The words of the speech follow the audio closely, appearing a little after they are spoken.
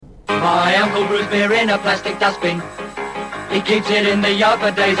My uncle brews beer in a plastic dustbin. He keeps it in the yard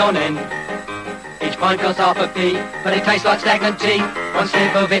for days on end. Each pint costs half a p, but it tastes like stagnant tea. One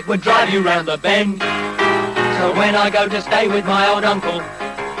sip of it would drive you round the bend. So when I go to stay with my old uncle,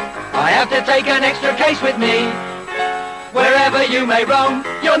 I have to take an extra case with me. Wherever you may roam,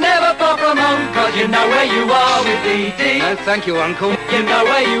 you're never far from home, 'cause you know where you are with DD. No, thank you, Uncle. You know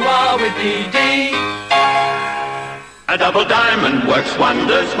where you are with DD. A double diamond works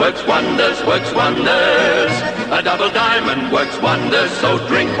wonders, works wonders, works wonders. A double diamond works wonders, so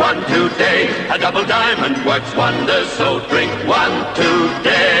drink one today. A double diamond works wonders, so drink one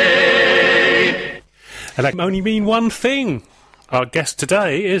today. And that can only mean one thing. Our guest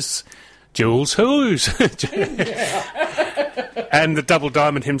today is Jules Hughes. And the double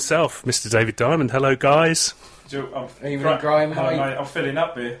diamond himself, Mr. David Dymond. Hello, guys. Evening, Graham. Hello, mate. I'm filling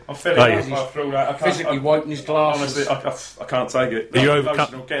up here. I'm filling up after all that. Physically wiping his glasses. Honestly, I can't take it. Are you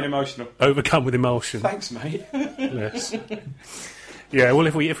getting emotional? Overcome with emotion. Thanks, mate. Yes. Yeah. Well,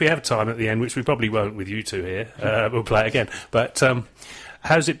 if we have time at the end, which we probably won't with you two here, we'll play it again. But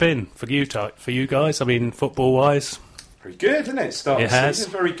how's it been for you guys? I mean, football wise. Very good, isn't it? Start of the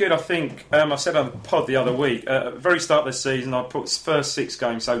season, very good. I think I said on the pod the other week. Very start of the season, I put first 6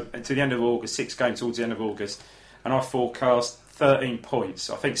 games, so to the end of August, 6 games towards the end of August. And I forecast 13 points.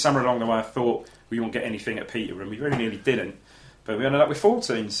 I think somewhere along the way I thought we won't get anything at Peterborough. We really nearly didn't. But we ended up with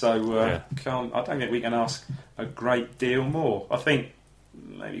 14, so I don't think we can ask a great deal more. I think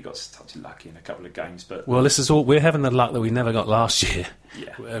maybe got a touch lucky in a couple of games. But well, this is all, we're having the luck that we never got last year.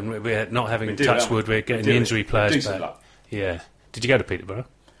 Yeah. And we're not having touchwood, we're getting the injury players back. Luck. Yeah. Did you go to Peterborough?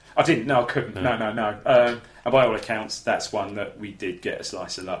 I didn't. No, I couldn't. No. And by all accounts, that's one that we did get a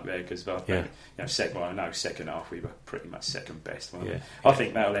slice of luck there because, second half we were pretty much second best. I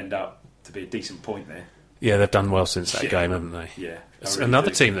think that'll end up to be a decent point there. Yeah, they've done well since that game, haven't they? Yeah. Really another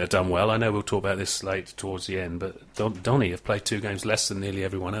team that have done well. I know we'll talk about this later towards the end, but Donny have played 2 games less than nearly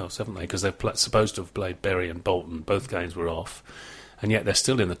everyone else, haven't they? Because they're supposed to have played Bury and Bolton. Both games were off, and yet they're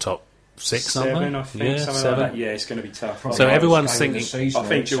still in the top 6, aren't they? 7, I think. Something 7. like that. Yeah, it's going to be tough. So everyone's thinking. I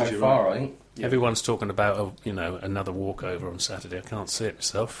think George, so far, I think. Yeah. Everyone's talking about another walkover on Saturday. I can't see it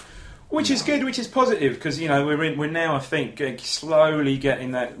myself. Which is good, which is positive because we're now I think slowly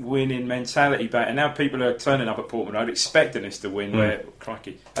getting that winning mentality back, and now people are turning up at Portman Road expecting us to win. Where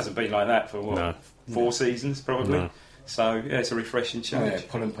crikey hasn't been like that for 4 seasons probably. No. So yeah, it's a refreshing change. Yeah,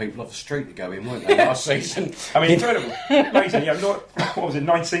 pulling people off the street to go in, weren't they, last season? I mean, incredible, amazing. What was it,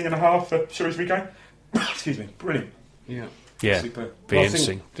 19 and a half for Shrewsbury game? Excuse me, brilliant. Yeah, super. Be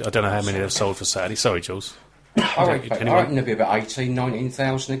interesting. I don't know how many they've sold for Saturday. Sorry, Jules. I reckon there'll be about 18,000,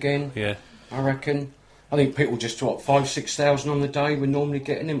 19,000 again. Yeah, I reckon. I think people just talk 5,000, 6,000 on the day we're normally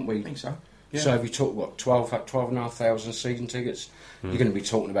getting, isn't we? I think so. Yeah. So if you talk 12,500 season tickets, you're going to be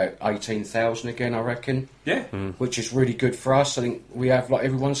talking about 18,000 again, I reckon. Yeah, which is really good for us. I think we have, like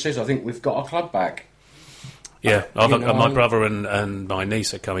everyone says, I think we've got our club back. Yeah, my brother and my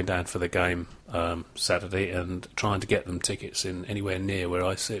niece are coming down for the game Saturday, and trying to get them tickets in anywhere near where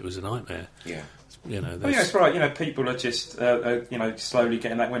I sit was a nightmare. Yeah. It's right. People are just slowly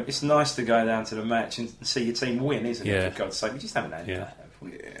getting that win. It's nice to go down to the match and see your team win, isn't it? For God's sake, we just haven't had that.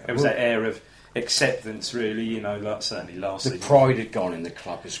 There was that air of acceptance, really. Certainly last season. The pride had gone in the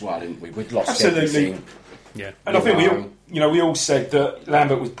club as well, didn't we? We'd lost everything. Yeah, and I think we all said that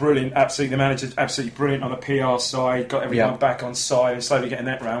Lambert was brilliant. Absolutely, the manager's absolutely brilliant on the PR side. Got everyone back on side and slowly getting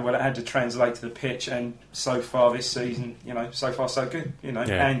that round. Well, it had to translate to the pitch, and so far this season, so far so good. And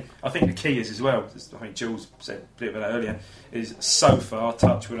I think the key is as well. I think Jules said a bit about that earlier. Is so far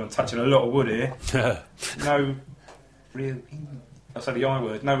touchwood. I'm touching a lot of wood here. No real. I'll say the I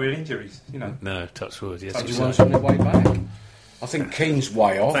word. No real injuries. No, touchwood. Yes, everyone's on their way back. I think Keane's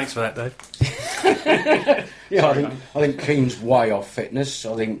way off. Thanks for that, Dave. I think Keane's way off fitness.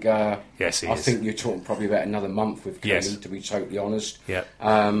 I think. Yes, he is. I think you're talking probably about another month with Keane, to be totally honest. Yeah.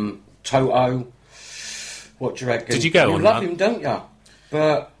 Toto, what do you reckon? Did you go on? You love him, don't you?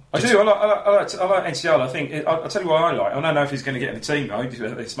 But I do. I like NCL. I think. I'll tell you what I like. I don't know if he's going to get in the team though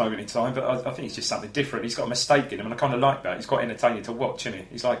at this moment in time, but I think it's just something different. He's got a mistake in him, and I kind of like that. He's quite entertaining to watch, isn't he?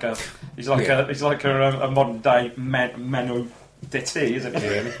 He's like a modern day Manu Detti, isn't he?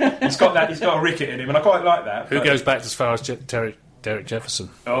 Really? He's got that. He's got a ricket in him, and I quite like that. Who goes back as far as Derek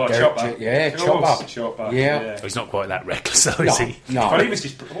Jefferson? Oh, Chopper. Chopper. Yeah. He's not quite that reckless, though, is he? No. Well, he was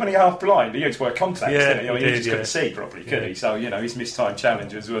just, when he half blind, he used to wear contacts, didn't he? He just couldn't see properly, could he? So, his missed-time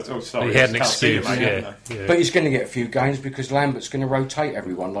challenges were... He had an excuse, But he's going to get a few games because Lambert's going to rotate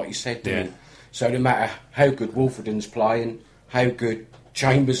everyone, like you said, didn't he? So no matter how good Wolferdon's playing, how good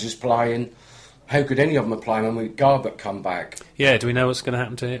Chambers is playing, how good any of them are playing when we Garbutt come back. Yeah, do we know what's going to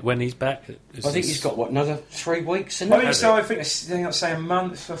happen to it when he's back? I think he's got, another 3 weeks, isn't I it? think so. I think they're saying a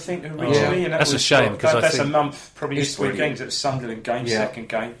month, I think, originally. And that's a shame, because that's think a month, probably this brilliant. weekend. It was Sunderland game, second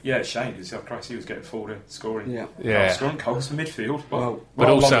game. Yeah, it's a shame, because Christ, he was getting forward and scoring. Scoring goals from midfield. But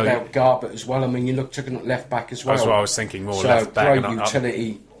also about Garbutt as well. I mean, you look took at left back as well. That's what I was thinking, more so left back. Great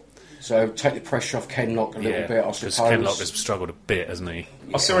utility. So take the pressure off Kenlock a little bit, I suppose. Because Kenlock has struggled a bit, hasn't he?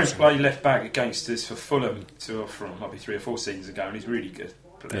 I saw him play left back against us for Fulham might be 3 or 4 seasons ago, and he's really good.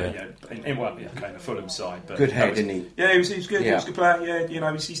 In the Fulham side. But good head, isn't he? Yeah, he was good. He was a good player.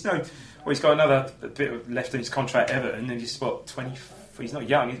 Yeah, he's got another bit of left in his contract at Everton, and he's 20. He's not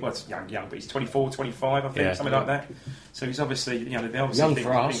young. He's young, but he's 24, 25, I think, something like that. So he's obviously, they obviously young think,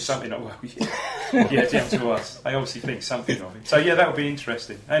 for us. think something of young to us. They obviously think something of him. So that will be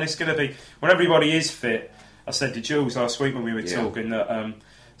interesting, and it's going to be when everybody is fit. I said to Jules last week when we were talking that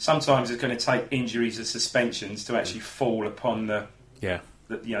sometimes it's going to take injuries or suspensions to actually fall upon the 11,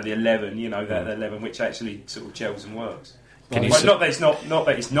 that 11 which actually sort of gels and works. Not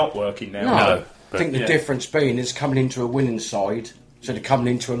that it's not working now. No, I think the difference being is coming into a winning side. So they're coming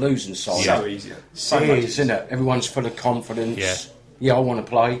into a losing side. So easier. So it much is, isn't it? Everyone's full of confidence. Yeah, I want to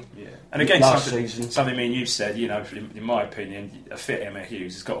play. Yeah. And again, something me and you said, in my opinion, a fit Emma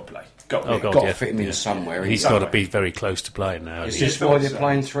Hughes has got to play. Got to fit him in somewhere. He's got to be very close to playing now. Is this why they're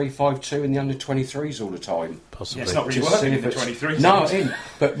playing 3-5-2 in the under-23s all the time? Possibly. Yeah, it's not really working in the 23s. No, it ain't.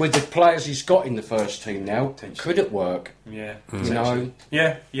 But with the players he's got in the first team now, could it work? Yeah.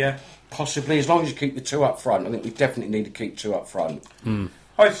 Yeah. Possibly, as long as you keep the 2 up front. I think we definitely need to keep 2 up front.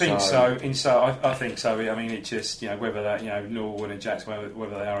 I think so. I think so. I mean, it just whether that Norwood and Jackson,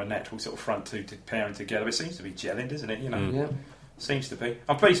 whether they are a natural sort of front two to pairing together, it seems to be gelling, doesn't it? Yeah, seems to be.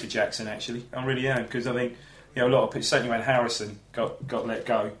 I'm pleased for Jackson actually. I really am, because I think a lot of people, certainly when Harrison got let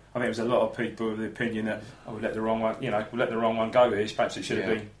go, I think there was a lot of people of the opinion that we let the wrong one. We let the wrong one go here. Perhaps it should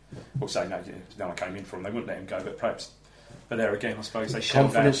have been. Well, say no one came in for him. They wouldn't let him go, but perhaps. But there again, I suppose they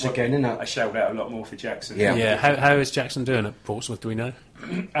shelled out. They shelled out a lot more for Jackson. Yeah. How is Jackson doing at Portsmouth? Do we know?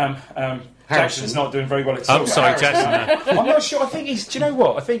 Jackson's not doing very well at all. I'm sorry, Jackson. I'm not sure. I think he's. Do you know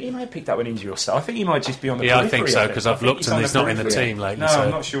what? I think he may have picked up an injury or so. I think he might just be on the. I think so, because I've looked and he's not in the team lately. No, I'm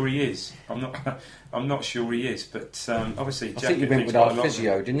not sure he is. I'm not sure he is. But obviously, I think he went with our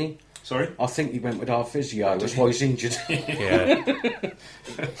physio, didn't he? Sorry? I think he went with our physio. That's why he's injured.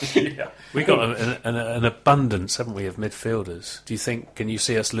 We got an abundance, haven't we, of midfielders? Do you think? Can you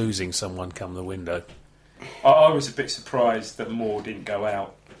see us losing someone come the window? I was a bit surprised that Moore didn't go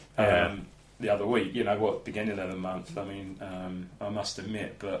out the other week. Beginning of the month. I mean, I must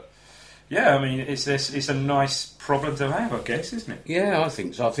admit, but. Yeah, I mean, it's a nice problem to have, I guess, isn't it? Yeah, I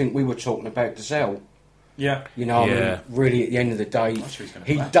think so. I think we were talking about Gazelle. Yeah, I mean, really, at the end of the day,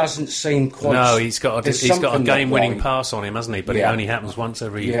 he doesn't seem quite. No, he's got a game-winning pass on him, hasn't he? But it only happens once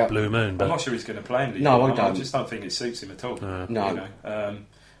every blue moon. But I'm not sure he's going to play him. No, I don't. I just don't think it suits him at all. No.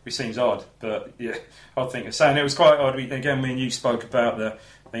 Which seems odd, but I think it's saying it was quite odd. Again, me and you spoke about the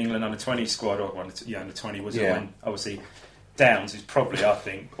England under-20 squad, or under-20 was it when obviously. Downs is probably, I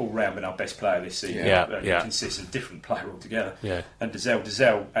think, all round been our best player this season. It consists of a different player altogether. Yeah. And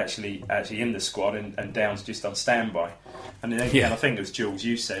Dazelle actually in the squad, and Downs just on standby. And then again, I think as Jules,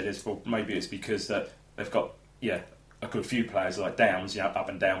 you said, maybe it's because that they've got a good few players like Downs, up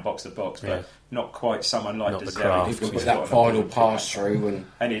and down, box to box, but not quite someone like Dazelle. He's got that final pass through,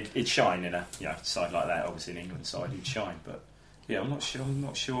 and he'd shine in a side like that. Obviously, in England side, he'd shine. But I'm not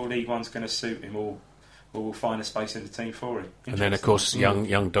sure League One's going to suit him all. We'll find a space in the team for him. And then, of course, young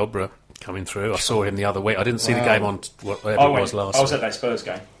Dobra coming through. I saw him the other week. I didn't see the game on whatever it was last. I was at that Spurs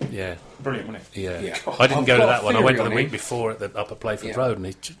game. Yeah, brilliant, wasn't it? Yeah. I didn't go to that one. I went to the week before at the Upper Playford Road, and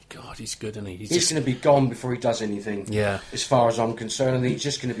he's good, isn't he? He's going to be gone before he does anything. Yeah, as far as I'm concerned, I think he's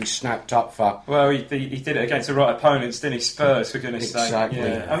just going to be snapped up for. Well, he did it against the right opponents, didn't he? Spurs, for goodness sake.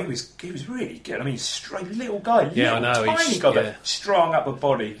 Yeah. I mean, he was really good. I mean, straight little guy. Yeah, I know. Tiny guy, strong upper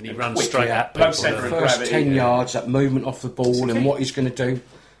body, and he runs straight at people. Low centre of first gravity. 10 yards, that movement off the ball, and what he's going to do.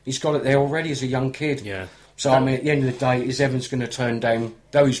 He's got it there already as a young kid. Yeah. So, I mean, at the end of the day, is Evans going to turn down?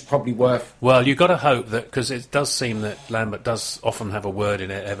 Though he's probably worth... Well, you've got to hope that... Because it does seem that Lambert does often have a word in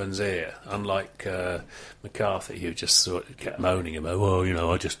Evans' ear, unlike McCarthy, who just sort of kept moaning about,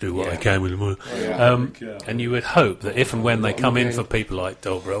 I just do what I can with him. And you would hope that if and when they come in for people like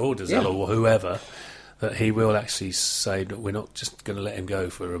Dobro or Dazelle or whoever, that he will actually say that we're not just going to let him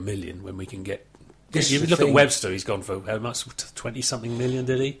go for $1 million when we can get You look at Webster, he's gone for how much? 20-something million,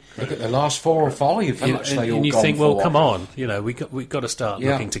 did he? Look at the last 4 or 5, how much they all and you gone think, for. well, come on, we've got to start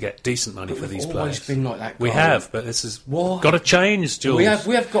looking to get decent money for these players. We've always been like that, we have, but this has got to change, Jules.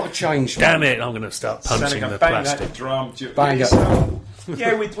 We have got to change. Damn it, I'm going to start punching the plastic. That drum. Bang it.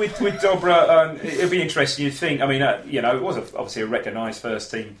 Yeah, with Dobra, it'll be interesting. You think, I mean, it was obviously a recognised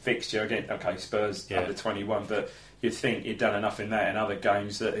first team fixture again. Okay, Spurs under 21, but you'd think he'd done enough in that and other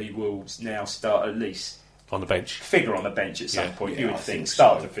games that he will now start at least on the bench. Figure on the bench at some point. You would I think so.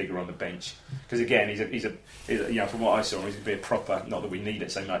 start to figure on the bench because again, he's a from what I saw, he's going to be a proper. Not that we need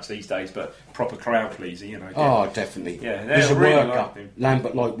it so much these days, but proper crowd pleaser. Oh, definitely. Yeah, he's a really worker.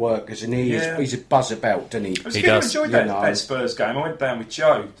 Lambert like workers, and he's a buzz about, doesn't he? I enjoyed that Spurs game. I went down with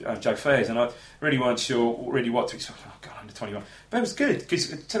Joe Fairs, and I really weren't sure what to expect. Oh God, under 21, but it was good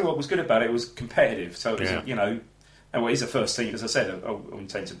because tell you what was good about it. It was competitive. So it was, and it's a first team, as I said, all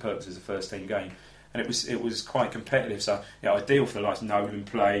intents and purposes, a first team game. And it was quite competitive, so ideal for the likes. Nolan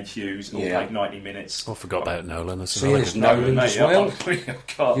played, Hughes all played 90 minutes. I forgot about Nolan. There's Nolan as well. A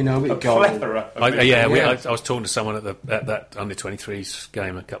plethora. I was talking to someone at that under 23s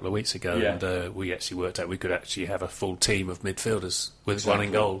game a couple of weeks ago, and we actually worked out we could actually have a full team of midfielders with one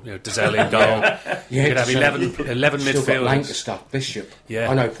in goal. Dazelle in goal. You could have 11 midfielders. Lancaster, Bishop.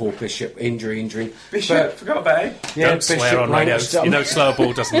 I know Paul Bishop. Injury. Bishop, forgot about him. Don't Bishop, swear on radio. Slower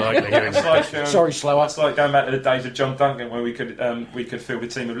ball doesn't like hearing. Sorry, slower. It's like going back to the days of John Duncan where we could field a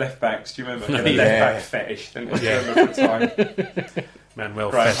team of left backs. Do you remember? The left back fetish. Didn't we? Remember the time? Manuel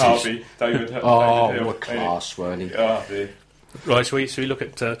Graham fetish. Harvey, David Hill. What class, weren't he? Oh, dear. Right, should we look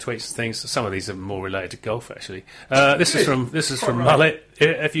at tweets and things? Some of these are more related to golf, actually. This is from Mullet.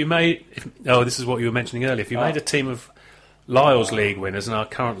 This is what you were mentioning earlier. If you made a team of Lyle's League winners in our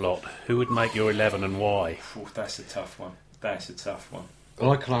current lot, who would make your 11 and why? That's a tough one.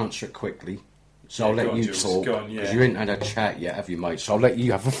 Well, I can answer it quickly. So I'll let you talk, because you ain't had a chat yet, have you, mate? So I'll let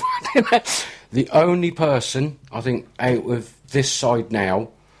you have a fight. The only person, I think, out of this side now,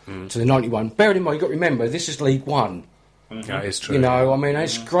 to the 91, bearing in mind, you've got to remember, this is League One. Mm-hmm. That is true.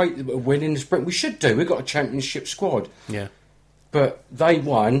 It's great that we're winning the sprint. We should do. We've got a championship squad. Yeah. But they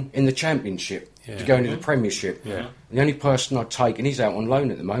won in the championship to go into the Premiership. Yeah. And the only person I'd take, and he's out on loan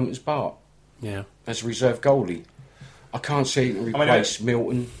at the moment, is Bart. Yeah. As a reserve goalie. I can't see he can replace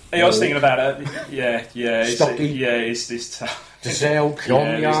Milton. I was thinking about it. Stocky. It's tough. Giselle,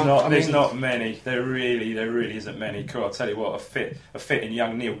 there's not many. There really isn't many. Cool, I'll tell you what, a fit and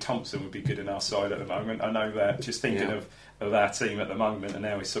young Neil Thompson would be good in our side at the moment. I know that. Just thinking of our team at the moment, and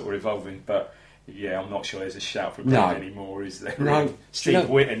now we're sort of evolving. But I'm not sure there's a shout for him anymore, is there? No. Steve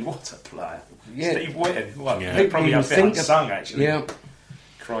Whitten, what a player. Yeah. Steve Whitten, probably a bit unsung actually. Yeah.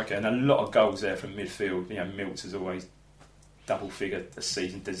 Crikey, and a lot of goals there from midfield. Miltz is always double figure this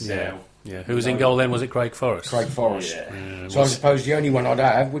season. Dazelle. Yeah. Who was in goal then? Was it Craig Forrest? Craig Forrest. Yeah. So I suppose the only one I'd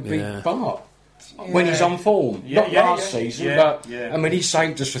have would be Bart. When he's on form. Not last season, but I mean, he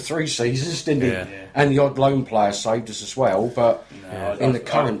saved us for 3 seasons, didn't he? Yeah. And the odd loan player saved us as well, but in the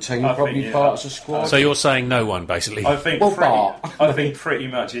current team, probably Bart's a squad. So you're saying no one, basically? I think Bart. I think pretty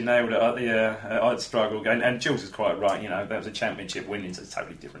much you nailed it. I'd struggle. And Jules is quite right, that was a championship winning to a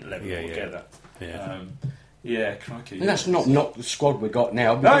totally different level altogether. Crikey. And that's not the squad we've got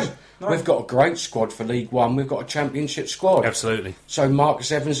now, because we've got a great squad for League One. We've got a championship squad. Absolutely. So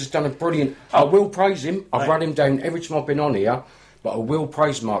Marcus Evans has done a brilliant... I will praise him. I've run him down every time I've been on here, but I will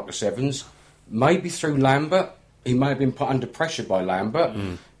praise Marcus Evans. Maybe through Lambert. He may have been put under pressure by Lambert,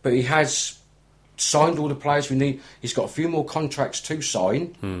 but he has signed all the players we need. He's got a few more contracts to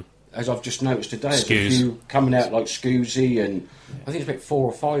sign, as I've just noticed today. There's a few coming out like Scusi, and I think it's about 4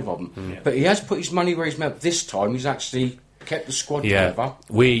 or 5 of them. But he has put his money where his mouth. This time he's actually kept the squad together.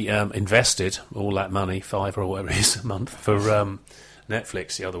 We invested all that money, $5 or whatever it is a month, for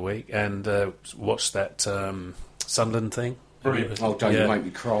Netflix the other week, and watched that Sunderland thing. Brilliant. Oh, don't you make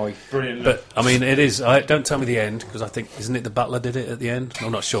me cry. Brilliant. But, I mean, it is... don't tell me the end, because I think... Isn't it the Butler did it at the end?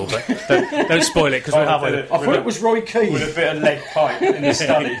 I'm not sure, but don't spoil it, because we're halfway... I thought it was Roy Keane. With a bit of lead pipe in the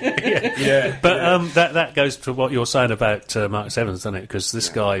study. But that goes to what you're saying about Marcus Evans, doesn't it? Because this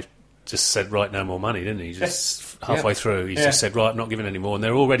guy just said, right, no more money, didn't he? Just halfway through, he just said, right, I'm not giving any more, and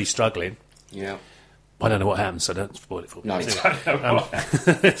they're already struggling. Yeah. I don't know what happened, so don't spoil it for me. No,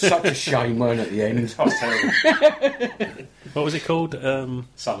 Such a shame, weren't it, at the end? That was terrible. What was it called?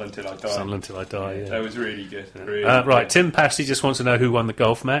 Sunderland Till I Die. Sunderland Till I Die, yeah. That was really good. Really right, good. Tim Passy just wants to know who won the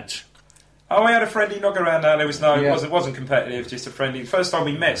golf match. Oh, we had a friendly knock around now. There was it wasn't competitive, just a friendly. First time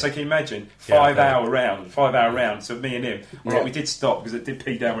we met, so can you imagine? 5 hour round. So me and him. Well, we did stop because it did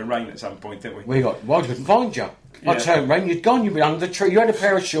pee down with rain at some point, didn't we? Well, I couldn't find you. I turned round, you'd gone, you'd been under the tree, you had a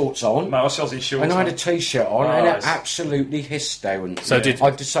pair of shorts on. No, I was in shorts. And I had a T-shirt on, and it absolutely hissed down. So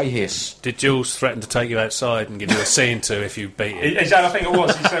I'd just say hiss. Did Jules threaten to take you outside and give you a scene to if you beat him? Exactly, I think it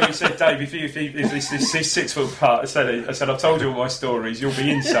was. He said, Dave, if this 6 foot putt, I said, I've told you all my stories, you'll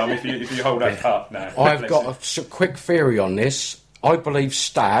be in some if you hold that putt now. I've got a quick theory on this. I believe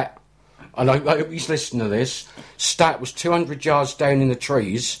Stat, and I hope he's listening to this, Stat was 200 yards down in the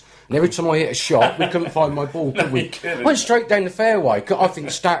trees, and every time I hit a shot, we couldn't find my ball, could we? Went straight down the fairway. I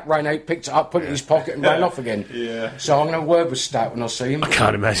think Stat ran out, picked it up, put it in his pocket, and ran off again. Yeah. So I'm going to have a word with Stat when I see him. I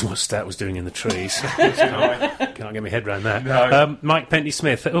can't imagine what Stat was doing in the trees. Can't get my head around that. No. Mike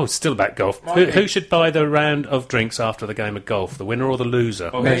Penty-Smith, still about golf. Who should buy the round of drinks after the game of golf, the winner or the loser?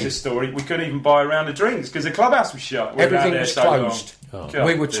 Well, here's the story. We couldn't even buy a round of drinks because the clubhouse was shut. Everything was closed.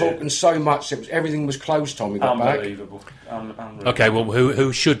 We were talking so much, everything was closed time we got back. Unbelievable. Okay, well,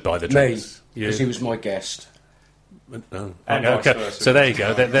 who should buy the drinks? Me, because he was my guest. Oh, okay. So there you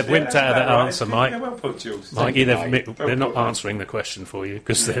go. They've wimped out of that answer, Mike. Well put, Jules. Mike, they're not answering the question for you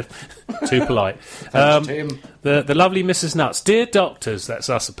because they're too polite. The lovely Mrs. Nuts. Dear doctors, that's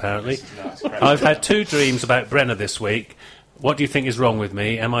us apparently. I've had 2 dreams about Brenner this week. What do you think is wrong with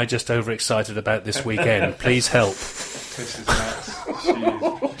me? Am I just overexcited about this weekend? Please help. Mrs. Nuts.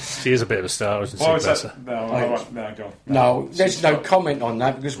 She is a bit of a star, isn't she? Why was that? No, go on. No, there's no comment on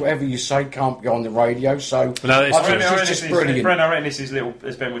that because whatever you say can't be on the radio. So no, I think it's just brilliant. Brennan, I reckon this is little.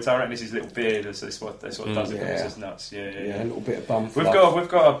 As Ben would say, I reckon this is little beard. That's what does it. Mrs. Nuts. Yeah, a little bit of bum.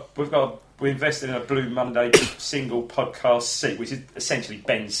 We invested in a Blue Monday single podcast seat, which is essentially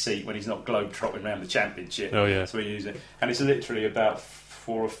Ben's seat when he's not globe-trotting around the championship. Oh yeah. So we use it, and it's literally about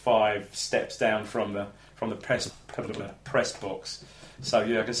 4 or 5 steps down from the press box. So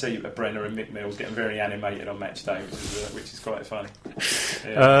yeah, I can see Brenner and Mick Mills getting very animated on match day, which is quite funny.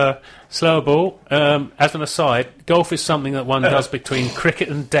 Yeah. Slower ball. As an aside, golf is something that one does between cricket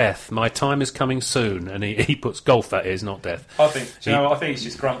and death. My time is coming soon, and he puts golf, that is, not death. I think. I think he's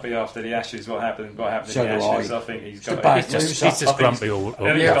just grumpy after the Ashes. What happened in the Ashes? I think he's just grumpy all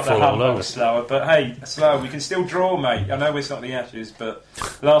over. He's got the humble Slower, but hey, Slower, we can still draw, mate. I know it's not the Ashes, but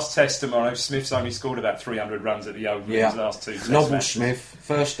last Test tomorrow, Smith's only scored about 300 runs at the Oval in his last 2 Tests. Noble Smith,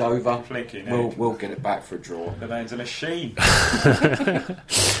 first over. We'll get it back for a draw. The man's a machine.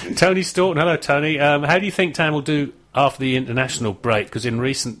 Tony Staunton, hello Tony. How do you think Tam will do after the international break? Because in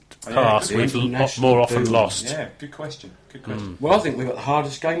recent past we've more often lost. Yeah, good question. Well, I think we've got the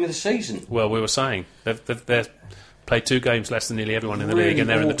hardest game of the season. Well, we were saying they've played 2 games less than nearly everyone in the league, and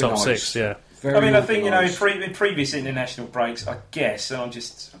they're in the top 6. Yeah. I think in previous international breaks, I guess, and I'm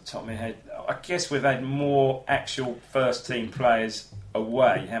just on top of my head, I guess we've had more actual first team players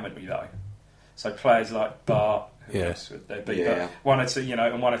away, haven't we? Though, so players like Bart. Yes, would they be? But 1 or 2,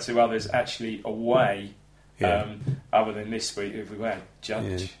 and 1 or 2 others actually away. Other than this week, if we had Judge,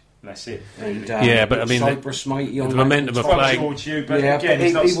 and that's it. And, but I mean, the momentum of playing. He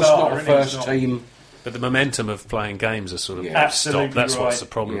was not a first team. But the momentum of playing games has sort of stopped. That's what's the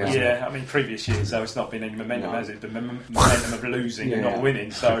problem. Yeah, I mean, previous years though, it's not been any momentum, has it? The momentum of losing and not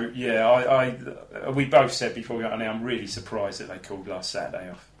winning. So we both said before we got on air, I'm really surprised that they called last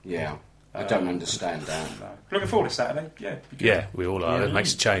Saturday off. Yeah. I don't understand that. No. Looking forward to Saturday, Yeah, we all are. It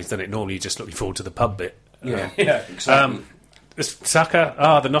makes a change, doesn't it? Normally you're just looking forward to the pub bit. Yeah, exactly. Tucker,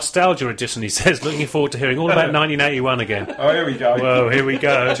 the nostalgia edition, he says, looking forward to hearing all about 1981 again. Oh, here we go. Whoa, here we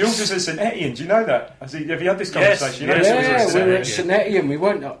go. Jules is at St Etienne, do you know that? Have you had this conversation? Yes, we were at St Etienne.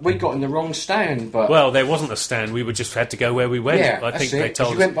 We got in the wrong stand. But well, there wasn't a stand, we just had to go where we went. Yeah, I think they told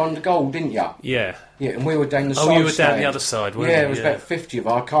us. You went behind the goal, didn't you? Yeah. Yeah, and we were down the side. Oh, you were stand. down the other side, weren't you? Yeah, there was about 50 of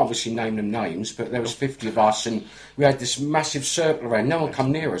us. I can't obviously name them names, but there was 50 of us, and we had this massive circle around. No one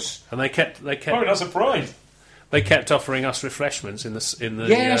come near us. And they kept. Oh, not surprised. They kept offering us refreshments in the in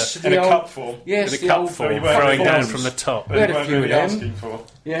a cup form. Yes, in a cup form, throwing down from the top. We had a few of them.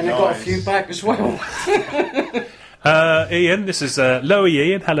 Yeah, and they got a few back as well. Ian, this is Lower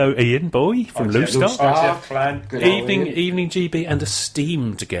Ian. Hello, Ian, boy from Lowestoft. Evening, GB, and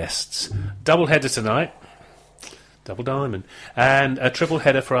esteemed guests. Double header tonight. Double diamond. And a triple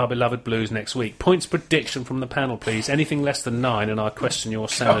header for our beloved Blues next week. Points prediction from the panel, please. Anything less than 9 and I question your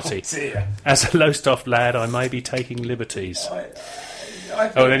sanity. Oh, dear. As a Lowestoft lad, I may be taking liberties.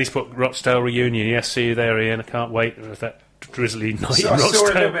 And then he's put Rochdale reunion. Yes, see you there, Ian. I can't wait for that drizzly night in Rochdale. I saw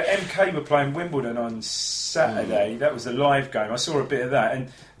a little bit. MK were playing Wimbledon on Saturday. That was a live game. I saw a bit of that,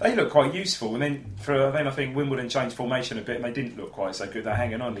 and they looked quite useful. And then I think Wimbledon changed formation a bit, and they didn't look quite so good. They're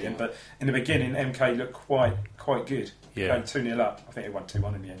hanging on in the end, but in the beginning, MK looked quite good. Yeah, going 2-0 up. I think they won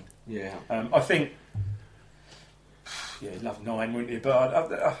 2-1 in the end. Yeah, I think. Yeah, you'd love 9, wouldn't you?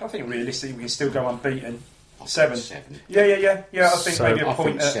 But I think realistically, we can still go unbeaten. 7. 7. Yeah. I think So, maybe a I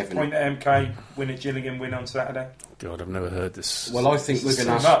point think at 7. MK, win at Gillingham, win on Saturday. God, I've never heard this. Well, I think we're Too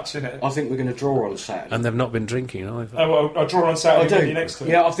going much, isn't it? I think we're going to draw on Saturday. And they've not been drinking either. Oh, well, I'll draw on I Saturday. Win do. your next two.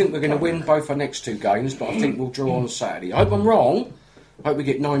 Yeah, I think we're going to win both our next 2 games, but I think we'll draw on Saturday. I hope I'm wrong. I hope we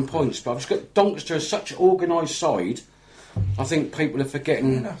get 9 points. But I've just got Doncaster as such an organised side. I think people are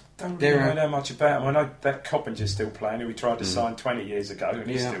forgetting. I don't really know much about him. I know that Coppinger's still playing, who we tried to sign 20 years ago,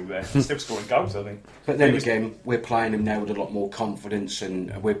 and he's still there. He's still scoring goals, I think. But then again, we're playing him now with a lot more confidence,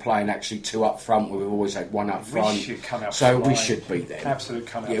 and we're playing actually 2 up front, where we've always had 1 up front. We should come out so flying. we should beat them. Absolute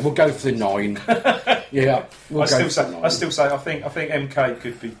come out. Yeah, we'll go for the 9. Yeah, we'll I go still for say, the 9. I still say, I think MK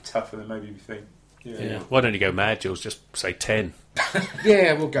could be tougher than maybe we think. Yeah. Why don't you go mad, Jules? Just say 10.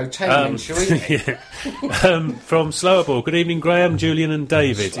 Yeah, we'll go 10 then, shall we? From Slower Ball, good evening, Graham, Julian, and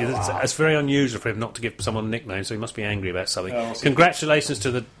David. It's very unusual for him not to give someone a nickname, so he must be angry about something. Congratulations to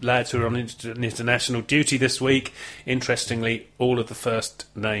the lads who are on international duty this week. Interestingly, all of the first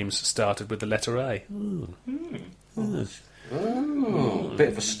names started with the letter A. Bit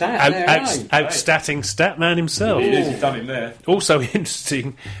of a stat there, Outstatting stat man himself. He's done him there. Also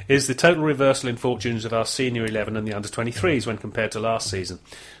interesting is the total reversal in fortunes of our senior 11 and the under-23s when compared to last season.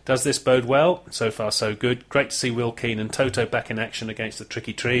 Does this bode well? So far so good. Great to see Will Keane and Toto back in action against the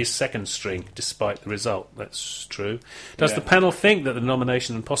Tricky Trees, second string, despite the result. That's true. Does the panel think that the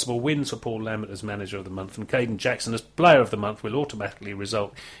nomination and possible wins for Paul Lambert as Manager of the Month and Caden Jackson as Player of the Month will automatically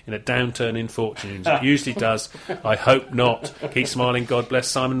result in a downturn in fortunes? It usually does. I hope not. Keep smiling. God bless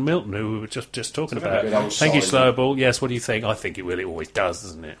Simon Milton, who we were just talking about. Thank you, Slowball. Yes, what do you think? I think it will. It always does,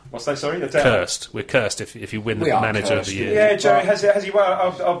 doesn't it? What's that, sorry? Cursed. We're cursed if you win the Manager of the Year. Yeah, Joey, has he?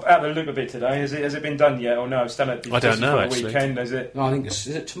 Well, I'm out of the loop a bit today. Has it been done yet, or no? It's done at the I don't know, actually. weekend, is it? No, I think is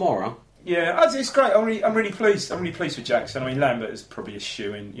it tomorrow? Yeah, it's great. I'm really pleased. I'm really pleased with Jackson. I mean, Lambert is probably a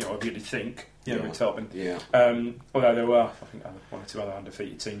shoe-in. I really think. With Tottenham. Yeah. Although there were, I think, 1 or 2 other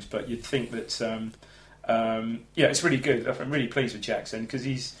undefeated teams, but you'd think that. It's really good. I'm really pleased with Jackson because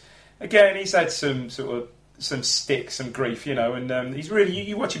he's had some stick, some grief, and he's really,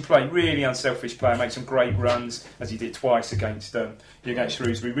 you watch him play, really unselfish player, make some great runs, as he did twice against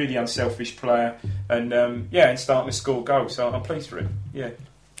Shrewsbury, really unselfish player, and starting to score goals, so I'm pleased for him,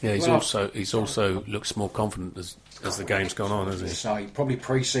 he's also looks more confident as the game's gone on, hasn't he? So probably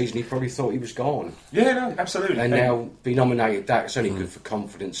pre-season he probably thought he was gone. Yeah, no, absolutely. And now be nominated, that's only good for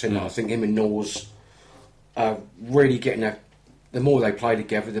confidence, and I think him and Norse are really getting the more they play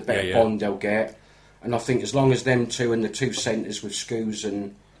together, the better bond they'll get. And I think as long as them two and the 2 centres with Scoos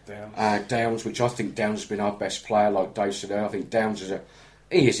and Downs, which I think Downs has been our best player, like Dave said, I think Downs is a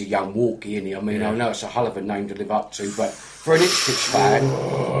young walkie, isn't he? I mean, I know it's a hell of a name to live up to, but for an Ipswich fan,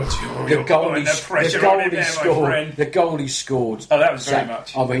 the goal he scored. Oh, that was very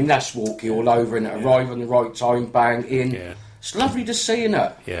much. I mean, that's walkie all over, and arrive on the right time, bang in. Yeah. It's lovely to see, isn't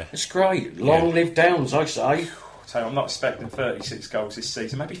it? Yeah, it's great. Long live Downs, I say. So I'm not expecting 36 goals this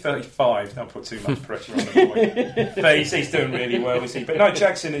season, maybe 35. Don't put too much pressure on the boy. But he's doing really well, is he? But no,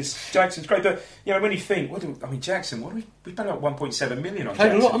 Jackson's great. But when you think, Jackson, we spent like 1.7 million on. Paid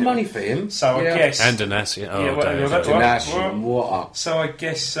Jackson, a lot of money for him. So I guess and Danasi. So I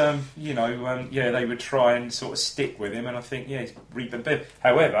guess they would try and sort of stick with him, and I think he's reaping bit.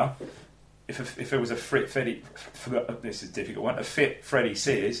 However, if it was a this is a difficult one, a fit Freddie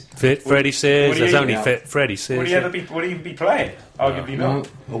Sears. Freddie Sears. There's only fit Freddie Sears. Would he even be playing? Arguably not.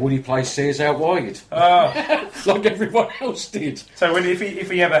 Or would he play Sears out wide? Like everyone else did. So if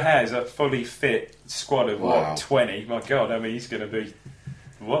he ever has a fully fit squad of 20, my God, he's going to be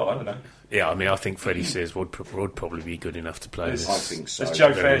I don't know. Yeah, I think Freddie Sears would probably be good enough to play this. I think so. As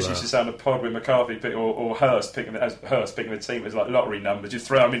Joe Fairs used to say on the pod with McCarthy or Hurst picking the team as like lottery numbers, just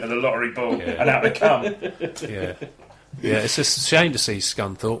throw them into the lottery ball and out they come. Yeah, it's just a shame to see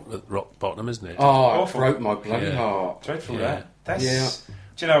Scunthorpe at rock bottom, isn't it? Oh, it broke my bloody heart. Dreadful that. That's,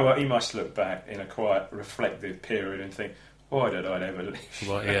 do you know what? He must look back in a quite reflective period and think, why did I ever leave?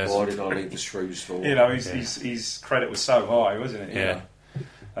 Why did I leave the Shrews for? His credit was so high, wasn't it?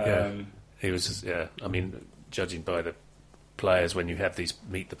 He was. Judging by the players, when you have these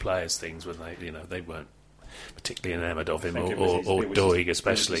meet the players things, when they weren't particularly enamoured of him, or Doig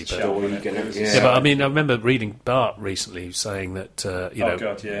especially. But I remember reading Bart recently saying that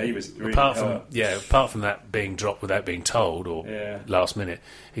he was really apart from that being dropped without being told or last minute,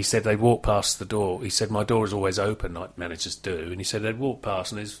 he said they'd walk past the door. He said my door is always open, like managers do, and he said they'd walk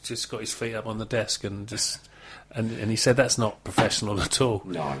past and he's just got his feet up on the desk and just. And he said that's not professional at all.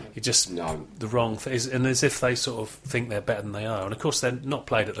 No. The wrong thing. And as if they sort of think they're better than they are. And of course they're not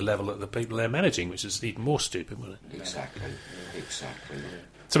played at the level of the people they're managing, which is even more stupid, wasn't it? Exactly.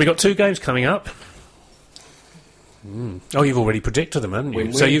 So we've got 2 games coming up. Oh, you've already predicted them, haven't you?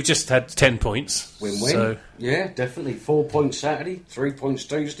 Win-win. So you've just had 10 points. Win-win. So Yeah, definitely. 4 points Saturday, 3 points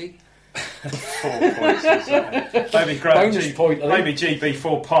Tuesday. 4 points. Maybe Bonus point, I think. maybe GB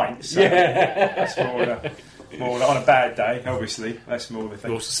 4 pints. So that's more on a bad day. Obviously, that's more the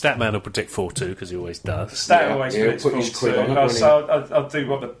thing. Well, Statman will predict 4-2 because he always does. Stat always he'll predicts put his 4-2. quid on it, won't he? I'll do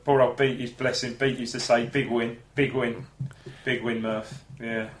what the poor old Beat used, bless him. Beat used to say, big win, Murph.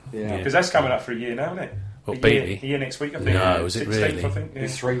 Yeah. Because that's coming up for a year now, isn't it? What, A Beatty? year next week, I think. No, is it 16th, really? I think. Yeah.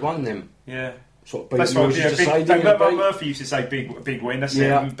 It's 3-1 then. Yeah. That's what Beatty used to say, didn't he? Murphy used to say big win. That's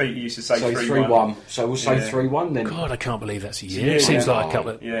Yeah. it. Beatty used to say So 3-1. So we'll say 3-1 then. God, I can't believe that's a year. It seems like a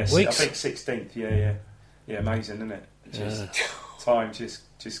couple of Yes, weeks. I think 16th. Yeah, amazing, isn't it? Time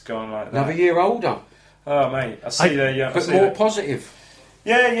just gone like that. Another year older. Oh mate, I see but more positive.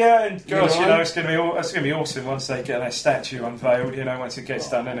 Yeah, and gosh, You know? it's going to be awesome once they get that statue unveiled. Once it gets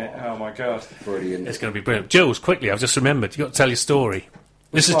done, innit? Oh my god, Brilliant. It's going to be brilliant. Jules, quickly, I've just remembered. You've got to tell your story.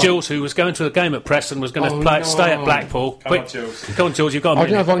 This is Jules, who was going to a game at Preston, was going to stay at Blackpool. Come on, Jules. Come on, Jules, you've got a I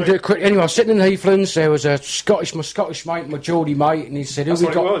don't know minute. if I can do it quick. Anyway, I was sitting in Heathlands. There was my Scottish mate, my Geordie mate, and he said, That's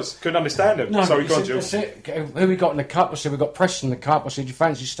what it was. Couldn't understand him. No, Sorry, he go on, said, Jules. "That's it. Who we got in the cup?" I said, "We got Preston in the cup." I said, "You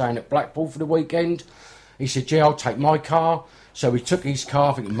fancy staying at Blackpool for the weekend?" He said, "Yeah, I'll take my car." So he took his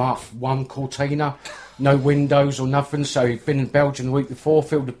car, I think Mark 1 Cortina, no windows or nothing. So he'd been in Belgium the week before,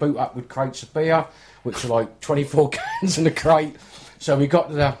 filled the boot up with crates of beer, which are like 24 cans in a crate. So we got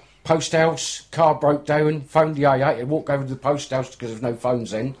to the post house, car broke down, phoned the AA. I walked over to the post house because there was no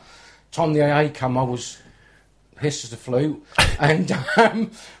phones then. Time the AA come, I was hissed as a flute. And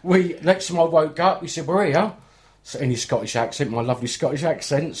next time I woke up, he said, "We're here." So in his Scottish accent, my lovely Scottish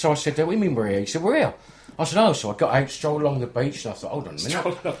accent. So I said, "What do you mean we're here?" He said, "We're here." I said, "Oh." So I got out, strolled along the beach, and I thought, hold on a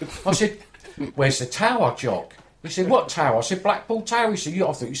minute. I said, "Where's the tower, Jock?" He said, "What tower?" I said, "Blackpool Tower." He said, "Yeah,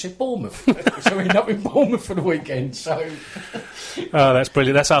 I thought you said Bournemouth." So we ended up in Bournemouth for the weekend. So Oh, that's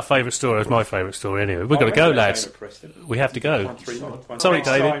brilliant. That's our favourite story. It's my favourite story anyway. We've got to go, lads. We have to go. Sorry,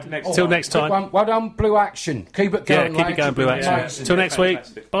 David. Till next time. Well done, Blue Action. Keep it going, Keep it going, Blue Action. Amazing. Till next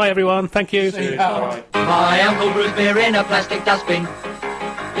week. Bye, everyone. Thank you. See ya. My uncle brews beer in a plastic dustbin.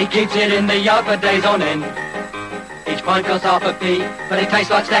 He keeps it in the yard for days on end. Each pint costs half a p, but it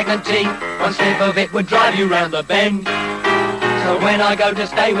tastes like stagnant tea. One sip of it would drive you round the bend. So when I go to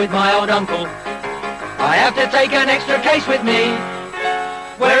stay with my old uncle, I have to take an extra case with me.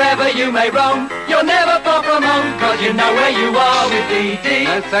 Wherever you may roam, you're never far from home, 'cause you know where you are with DD.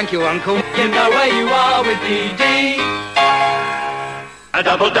 No, thank you, Uncle. You know where you are with DD. A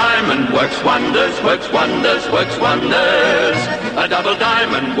double diamond works wonders, works wonders, works wonders. A double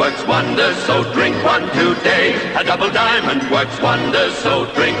diamond works wonders, so drink one today. A double diamond works wonders, so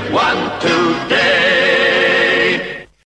drink one today.